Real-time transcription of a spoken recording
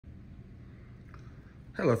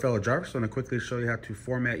Hello fellow drivers, so I'm going to quickly show you how to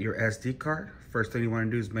format your SD card. First thing you want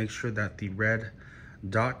to do is make sure that the red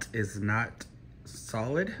dot is not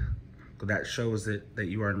solid. So that shows it that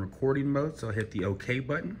you are in recording mode, so hit the OK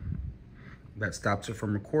button. That stops it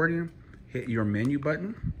from recording. Hit your menu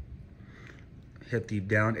button. Hit the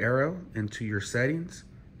down arrow into your settings.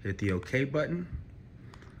 Hit the OK button.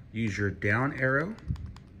 Use your down arrow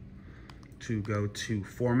to go to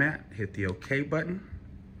format. Hit the OK button.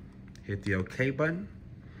 Hit the OK button.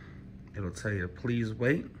 It'll tell you to please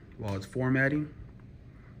wait while it's formatting.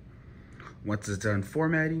 Once it's done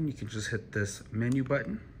formatting, you can just hit this menu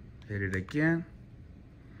button, hit it again.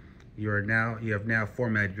 You have now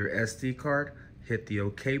formatted your SD card. Hit the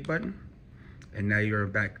OK button, and now you're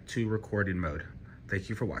back to recording mode. Thank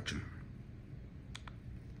you for watching.